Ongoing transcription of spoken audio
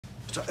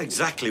So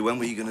exactly when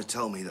were you going to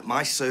tell me that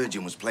my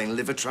surgeon was playing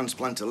liver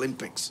transplant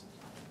Olympics?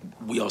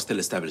 We are still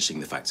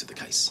establishing the facts of the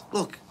case.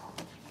 Look,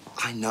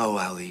 I know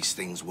how these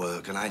things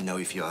work, and I know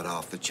if you had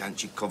half the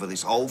chance, you'd cover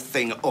this whole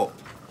thing up.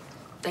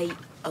 They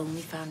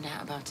only found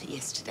out about it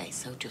yesterday,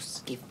 so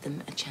just give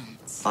them a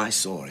chance. I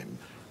saw him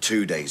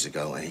 2 days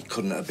ago, and he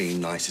couldn't have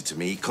been nicer to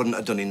me. He couldn't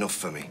have done enough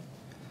for me.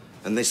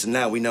 And this, and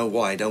now we know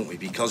why, don't we?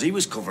 Because he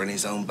was covering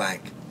his own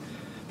back.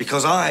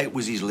 Because I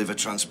was his liver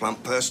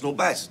transplant personal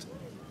best.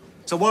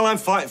 So while I'm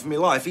fighting for my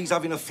life, he's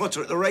having a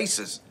flutter at the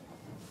races.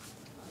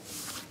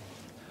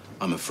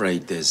 I'm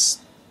afraid there's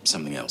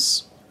something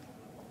else.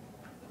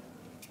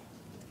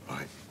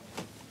 Right.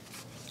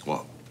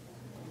 What?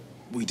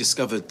 We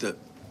discovered that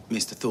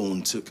Mr.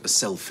 Thorne took a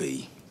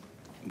selfie,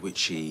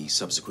 which he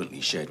subsequently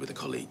shared with a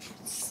colleague.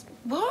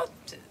 What?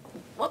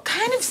 What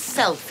kind of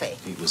selfie?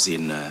 It was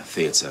in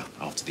theatre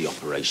after the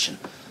operation.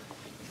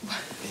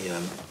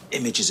 The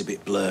image is a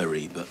bit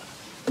blurry, but...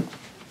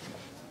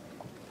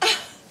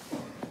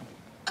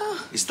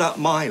 Is that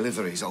my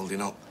liver he's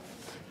holding up?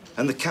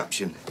 And the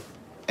caption,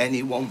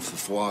 anyone for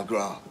foie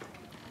gras.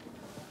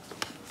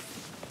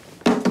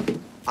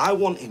 I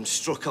want him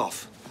struck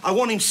off. I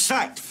want him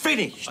sacked,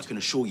 finished. I can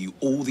assure you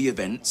all the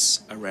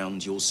events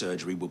around your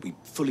surgery will be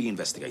fully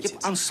investigated. Yeah,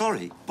 I'm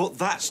sorry, but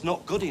that's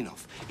not good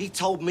enough. He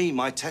told me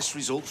my test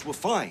results were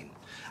fine.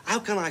 How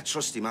can I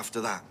trust him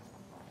after that?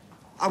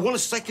 I want a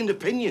second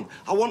opinion.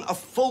 I want a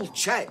full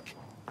check.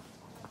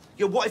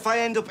 Yeah, what if I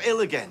end up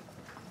ill again?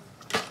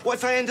 What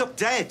if I end up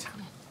dead?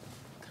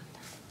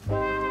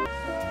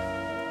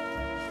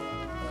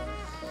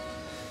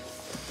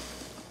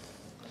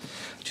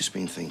 Just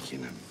been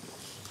thinking,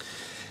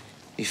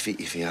 if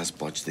he has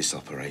bodged this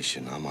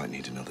operation, I might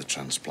need another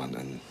transplant,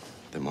 and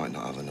they might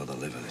not have another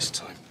liver this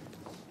time.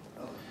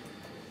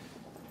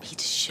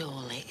 Peter,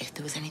 surely, if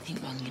there was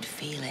anything wrong, you'd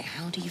feel it.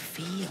 How do you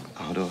feel?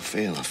 How do I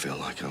feel? I feel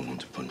like I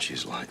want to punch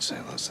his lights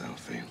out. That's how I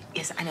feel.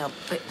 Yes, I know,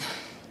 but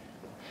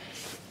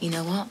you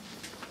know what?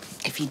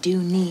 If you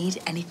do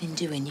need anything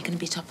doing, you're going to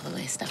be top of the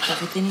list after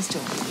everything he's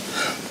done.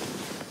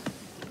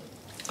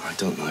 I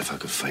don't know if I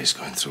could face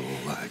going through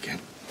all that again.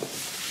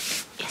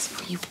 Yes,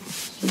 but you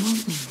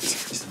won't need to.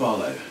 Mr.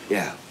 Barlow?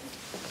 Yeah.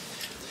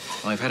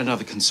 I've had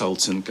another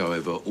consultant go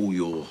over all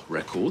your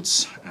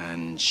records,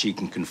 and she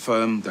can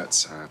confirm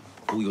that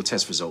all your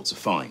test results are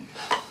fine.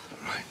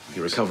 Right.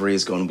 Your recovery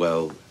has gone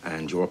well,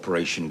 and your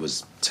operation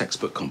was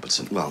textbook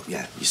competent. Well,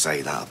 yeah, you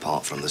say that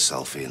apart from the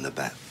selfie and the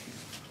bet.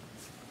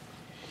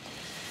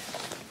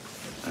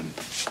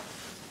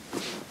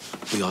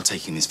 We are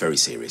taking this very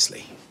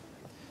seriously.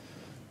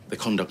 The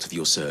conduct of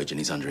your surgeon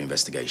is under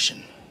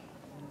investigation.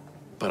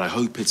 But I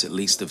hope it's at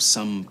least of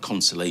some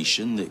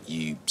consolation that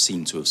you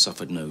seem to have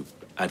suffered no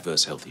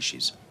adverse health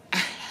issues.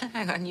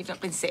 Hang on, you've not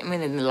been sitting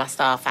with him in the last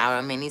half hour.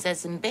 I mean, he's had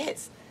some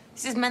bits.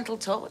 This is mental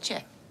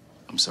torture.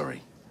 I'm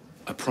sorry.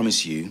 I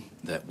promise you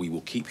that we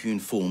will keep you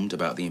informed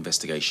about the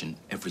investigation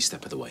every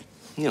step of the way.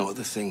 You know what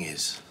the thing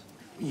is?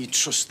 You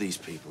trust these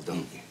people,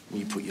 don't you?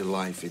 You put your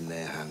life in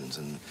their hands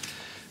and,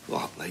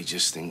 what, they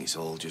just think it's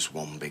all just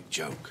one big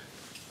joke.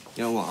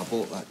 You know what, I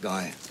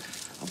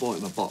bought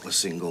him a bottle of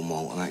single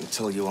malt, and I can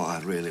tell you what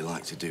I'd really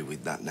like to do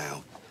with that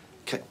now.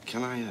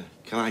 Can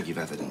I give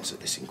evidence at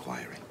this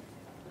inquiry?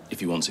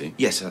 If you want to.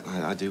 Yes,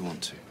 I do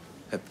want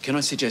to. Can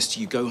I suggest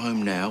you go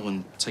home now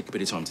and take a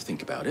bit of time to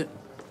think about it?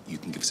 You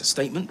can give us a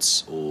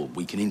statement, or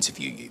we can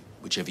interview you,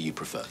 whichever you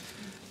prefer.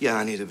 Yeah,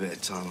 I need a bit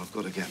of time. I've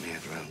got to get my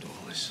head around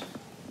all this.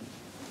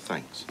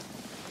 Thanks.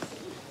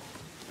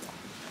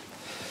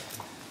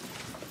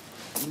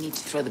 You need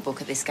to throw the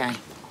book at this guy.